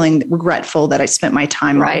not feeling regretful that I spent my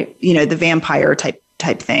time on, the vampire type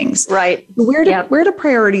things. Right. Where do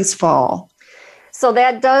priorities fall? So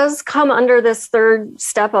that does come under this third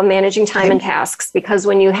step of managing time and tasks, because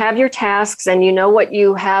when you have your tasks and you know what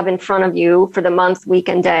you have in front of you for the month, week,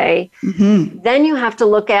 and day, then you have to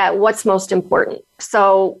look at what's most important.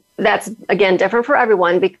 So that's, again, different for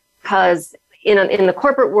everyone, because in the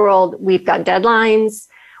corporate world, we've got deadlines,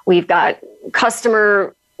 we've got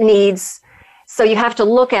customer needs. So you have to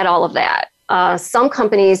look at all of that. Some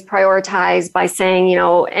companies prioritize by saying,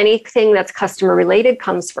 anything that's customer related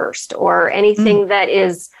comes first, or anything that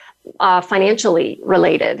is financially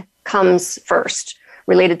related comes first,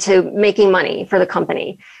 related to making money for the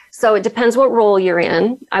company. So it depends what role you're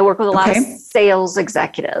in. I work with a lot of sales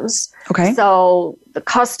executives. Okay. So the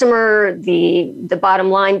customer, the bottom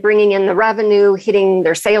line, bringing in the revenue, hitting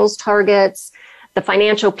their sales targets, the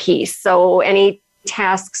financial piece. So any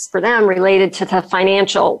tasks for them related to the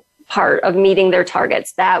financial part of meeting their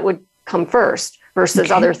targets, that would come first versus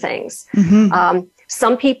other things.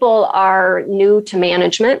 Some people are new to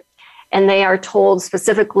management, and they are told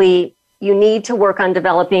specifically, you need to work on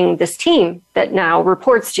developing this team that now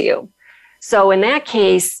reports to you. So in that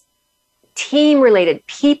case, team-related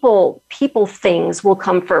people things will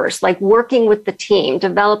come first, like working with the team,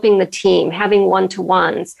 developing the team, having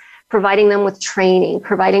one-to-ones, providing them with training,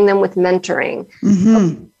 providing them with mentoring.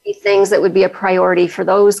 Things that would be a priority for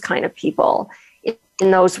those kind of people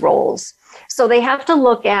in those roles. So they have to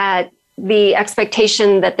look at the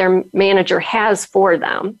expectation that their manager has for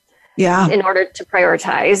them in order to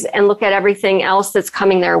prioritize, and look at everything else that's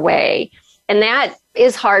coming their way. And that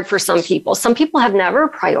is hard for some people. Some people have never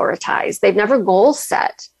prioritized. They've never goal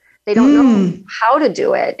set. They don't know how to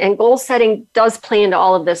do it. And goal setting does play into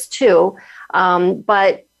all of this too.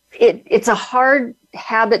 But it's a hard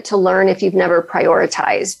habit to learn if you've never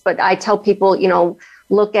prioritized. But I tell people,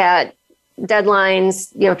 look at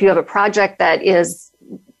deadlines. If you have a project that is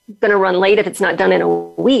going to run late, if it's not done in a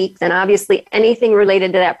week, then obviously anything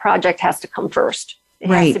related to that project has to come first. It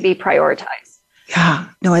has to be prioritized. Yeah,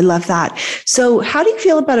 no, I love that. So how do you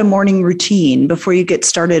feel about a morning routine before you get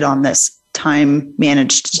started on this time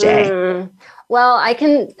managed day? Well, I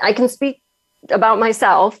can speak about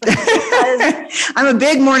myself. I'm a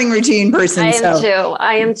big morning routine person.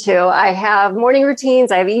 I am too. I have morning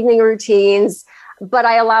routines. I have evening routines, but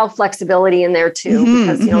I allow flexibility in there too,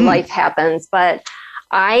 because, life happens. But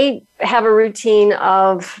I have a routine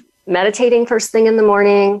of meditating first thing in the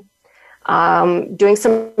morning, doing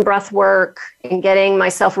some breath work and getting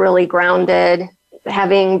myself really grounded,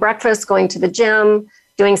 having breakfast, going to the gym,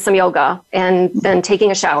 doing some yoga, and then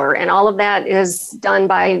taking a shower. And all of that is done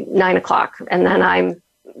by 9:00. And then I'm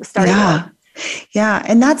starting work. Yeah.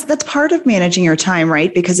 And that's part of managing your time,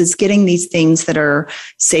 right? Because it's getting these things that are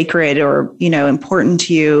sacred or, important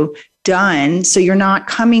to you done. So you're not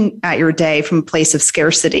coming at your day from a place of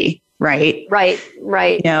scarcity, right? Right.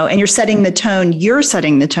 And you're setting the tone. You're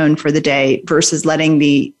setting the tone for the day versus letting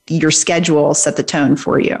your schedule set the tone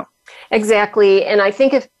for you. Exactly. And I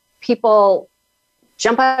think if people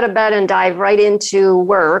jump out of bed and dive right into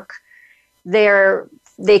work,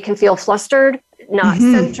 they can feel flustered, not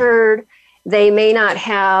centered. They may not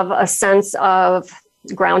have a sense of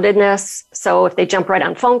groundedness. So if they jump right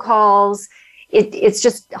on phone calls, it's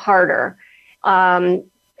just harder.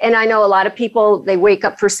 And I know a lot of people, they wake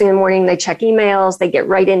up first thing in the morning, they check emails, they get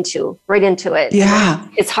right into it. Yeah.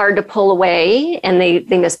 It's hard to pull away, and they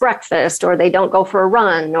miss breakfast, or they don't go for a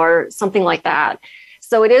run or something like that.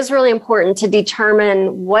 So it is really important to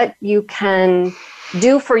determine what you can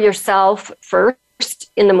do for yourself first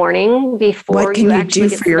in the morning before what can you do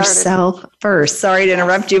for started. yourself first? Sorry to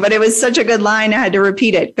interrupt you, but it was such a good line. I had to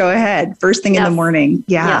repeat it. Go ahead. First thing in the morning.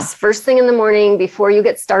 Yeah. Yes. First thing in the morning before you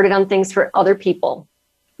get started on things for other people.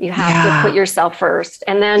 You have to put yourself first.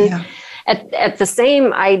 And then at the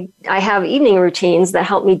same, I have evening routines that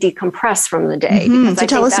help me decompress from the day. So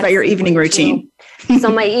tell us about your evening routine. So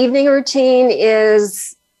my evening routine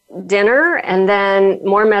is dinner and then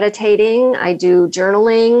more meditating. I do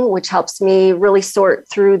journaling, which helps me really sort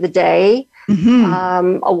through the day.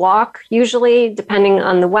 A walk, usually, depending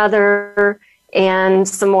on the weather, and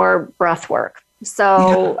some more breath work.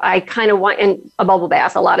 So I kind of want, and a bubble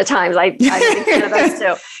bath a lot of times. I think of those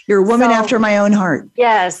too. You're a woman after my own heart.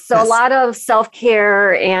 Yes. So a lot of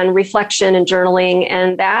self-care and reflection and journaling,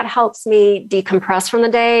 and that helps me decompress from the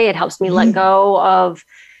day. It helps me let go of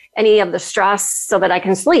any of the stress so that I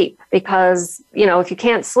can sleep, because, if you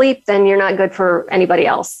can't sleep, then you're not good for anybody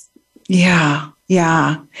else. Yeah.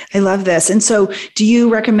 Yeah. I love this. And so do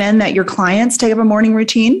you recommend that your clients take up a morning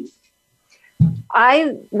routine?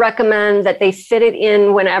 I recommend that they fit it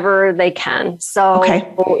in whenever they can. So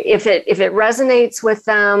if it resonates with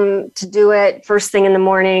them to do it first thing in the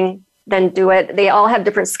morning, then do it. They all have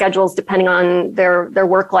different schedules depending on their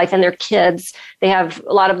work life and their kids. A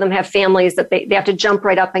lot of them have families that they have to jump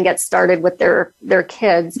right up and get started with their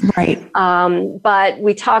kids. Right. But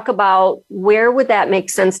we talk about where would that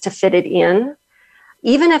make sense to fit it in?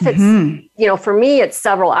 Even if it's, for me, it's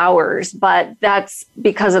several hours, but that's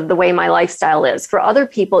because of the way my lifestyle is. For other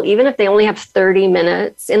people, even if they only have 30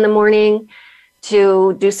 minutes in the morning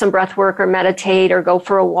to do some breath work or meditate or go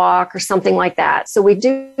for a walk or something like that. So we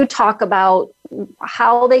do talk about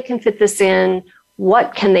how they can fit this in,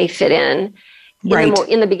 what can they fit in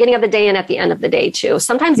the beginning of the day and at the end of the day too.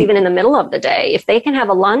 Sometimes even in the middle of the day, if they can have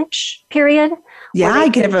a lunch period. Yeah, I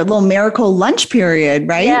could have a little miracle lunch period,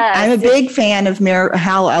 right? Yes. I'm a big fan of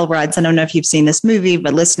Hal Elrod's. I don't know if you've seen this movie,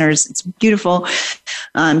 but listeners, it's beautiful.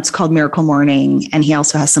 It's called Miracle Morning, and he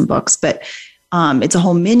also has some books, but it's a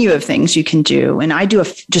whole menu of things you can do. And I do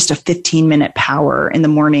just a 15-minute power in the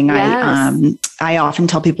morning. Yes. I often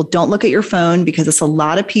tell people, don't look at your phone, because it's a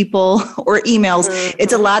lot of people, or emails.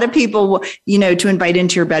 It's a lot of people, to invite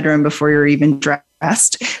into your bedroom before you're even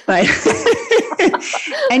dressed. But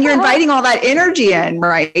and you're inviting all that energy in,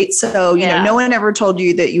 right? So, no one ever told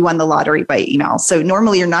you that you won the lottery by email. So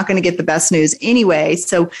normally you're not going to get the best news anyway.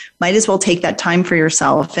 So might as well take that time for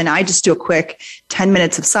yourself. And I just do a quick 10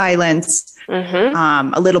 minutes of silence,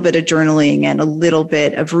 a little bit of journaling, and a little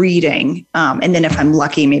bit of reading. And then if I'm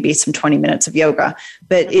lucky, maybe some 20 minutes of yoga.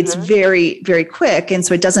 But it's very, very quick. And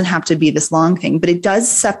so it doesn't have to be this long thing, but it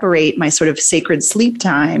does separate my sort of sacred sleep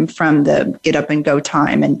time from the get up and go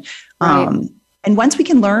time. And once we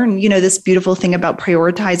can learn, this beautiful thing about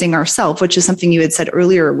prioritizing ourselves, which is something you had said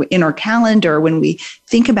earlier in our calendar, when we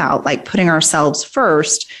think about like putting ourselves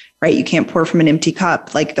first, right? You can't pour from an empty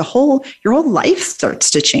cup. Like your whole life starts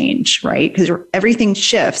to change, right? Because everything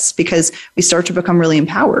shifts because we start to become really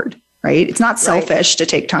empowered, right? It's not selfish to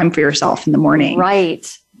take time for yourself in the morning.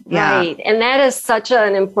 Right. Yeah. Right. And that is such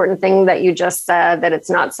an important thing that you just said, that it's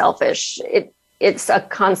not selfish. It's a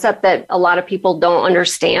concept that a lot of people don't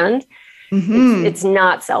understand. It's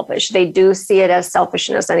not selfish. They do see it as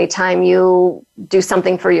selfishness anytime you do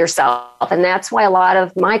something for yourself. And that's why a lot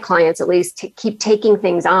of my clients, at least, keep taking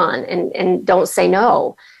things on and don't say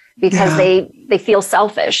no, because they feel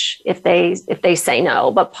selfish if they say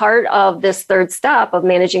no. But part of this third step of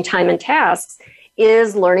managing time and tasks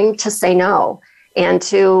is learning to say no and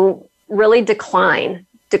to really decline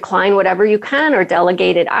whatever you can, or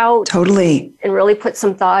delegate it out. Totally. And really put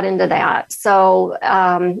some thought into that. So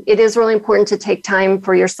it is really important to take time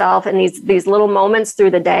for yourself, and these little moments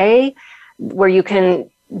through the day where you can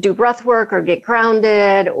do breath work or get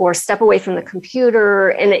grounded or step away from the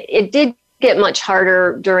computer. And it did get much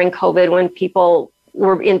harder during COVID when people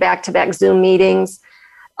were in back-to-back Zoom meetings.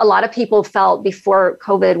 A lot of people felt before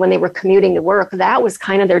COVID, when they were commuting to work, that was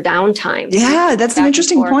kind of their downtime. Yeah, that's an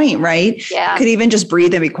interesting point, right? Yeah. Could even just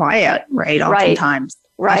breathe and be quiet, right? Oftentimes.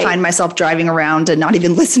 Right. I find myself driving around and not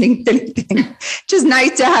even listening to anything. Just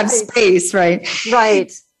nice to have space, right?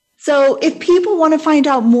 Right. So if people want to find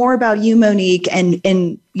out more about you, Monique, and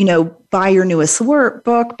buy your newest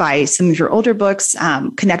book, buy some of your older books,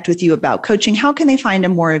 connect with you about coaching, how can they find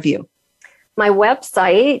more of you? My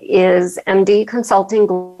website is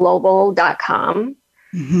mdconsultingglobal.com.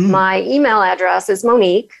 My email address is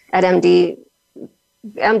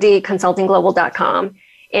monique@mdconsultingglobal.com.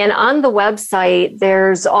 And on the website,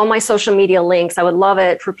 there's all my social media links. I would love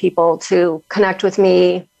it for people to connect with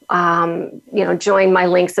me, join my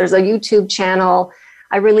links. There's a YouTube channel.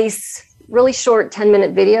 I release really short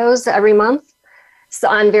 10-minute videos every month.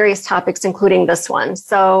 on various topics, including this one.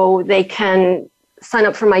 So they can sign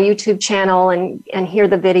up for my YouTube channel and hear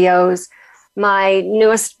the videos. My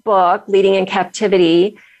newest book, Leading in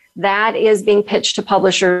Captivity, that is being pitched to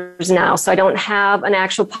publishers now. So I don't have an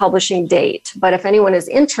actual publishing date, but if anyone is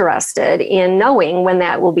interested in knowing when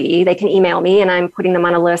that will be, they can email me, and I'm putting them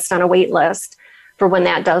on a wait list for when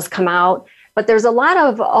that does come out. But there's a lot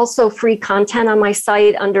of also free content on my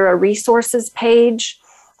site under a resources page.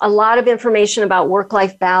 A lot of information about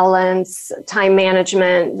work-life balance, time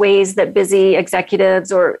management, ways that busy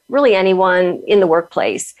executives or really anyone in the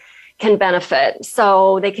workplace can benefit.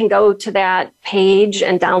 So they can go to that page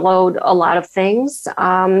and download a lot of things.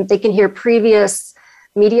 They can hear previous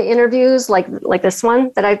media interviews like this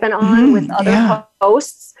one that I've been on with other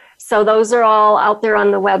hosts. So those are all out there on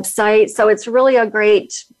the website. So it's really a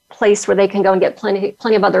great place where they can go and get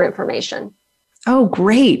plenty of other information. Oh,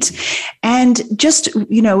 great. And just,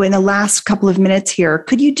 in the last couple of minutes here,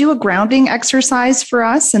 could you do a grounding exercise for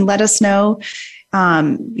us and let us know,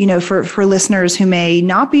 for listeners who may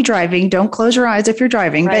not be driving, don't close your eyes if you're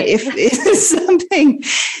driving, right. But if it's something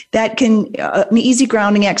that can, an easy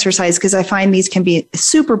grounding exercise, because I find these can be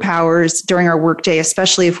superpowers during our workday,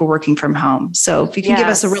 especially if we're working from home. So if you can give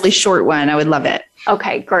us a really short one, I would love it.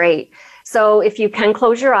 Okay, great. So if you can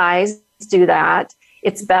close your eyes, do that.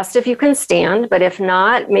 It's best if you can stand, but if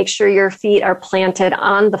not, make sure your feet are planted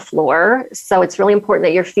on the floor. So it's really important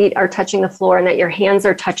that your feet are touching the floor and that your hands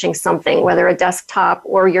are touching something, whether a desktop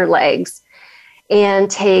or your legs. And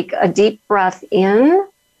take a deep breath in,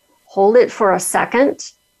 hold it for a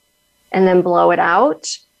second, and then blow it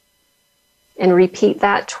out. And repeat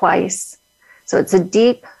that twice. So it's a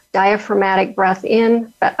deep diaphragmatic breath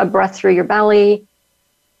in, a breath through your belly,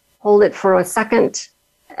 hold it for a second,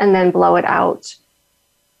 and then blow it out.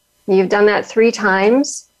 You've done that 3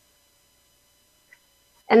 times.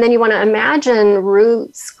 And then you want to imagine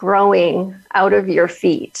roots growing out of your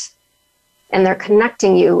feet, and they're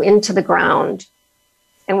connecting you into the ground.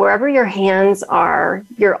 And wherever your hands are,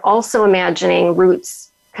 you're also imagining roots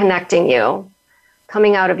connecting you,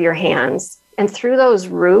 coming out of your hands. And through those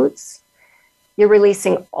roots, you're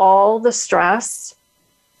releasing all the stress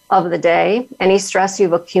of the day, any stress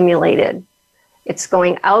you've accumulated. It's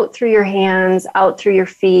going out through your hands, out through your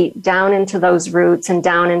feet, down into those roots and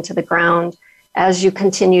down into the ground as you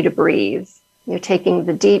continue to breathe. You're taking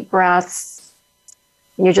the deep breaths,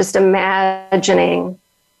 and you're just imagining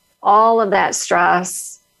all of that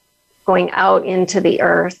stress going out into the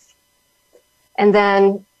earth. And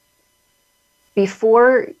then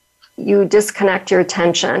before you disconnect your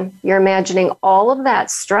attention, you're imagining all of that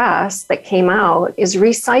stress that came out is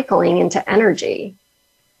recycling into energy.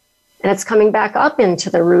 And it's coming back up into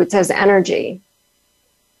the roots as energy.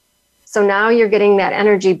 So now you're getting that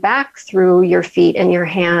energy back through your feet and your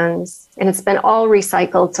hands. And it's been all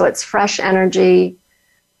recycled, so it's fresh energy.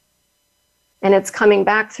 And it's coming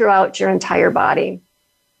back throughout your entire body.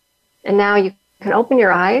 And now you can open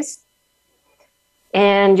your eyes,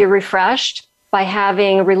 and you're refreshed by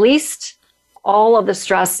having released all of the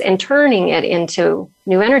stress and turning it into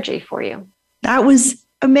new energy for you. That was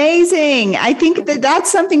amazing. I think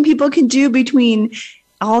that's something people can do between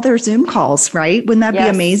all their Zoom calls, right? Wouldn't that be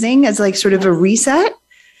amazing as like sort of a reset?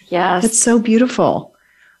 Yes. That's so beautiful.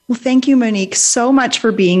 Well, thank you, Monique, so much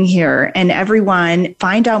for being here. And everyone,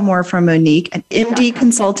 find out more from Monique at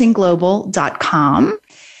mdconsultingglobal.com.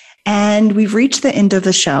 And we've reached the end of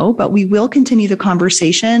the show, but we will continue the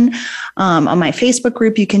conversation on my Facebook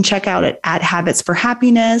group. You can check out at Habits for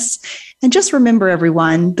Happiness. And just remember,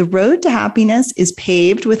 everyone, the road to happiness is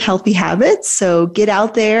paved with healthy habits. So get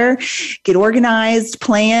out there, get organized,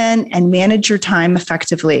 plan, and manage your time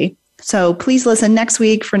effectively. So please listen next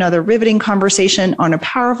week for another riveting conversation on a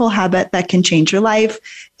powerful habit that can change your life.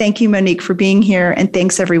 Thank you, Monique, for being here. And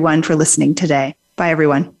thanks, everyone, for listening today. Bye,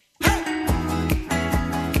 everyone.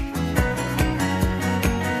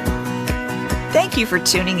 Thank you for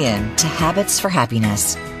tuning in to Habits for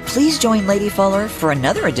Happiness. Please join Lady Fuller for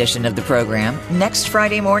another edition of the program next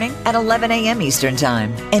Friday morning at 11 a.m. Eastern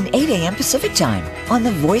Time and 8 a.m. Pacific Time on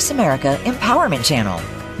the Voice America Empowerment Channel.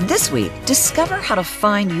 This week, discover how to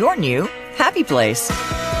find your new happy place.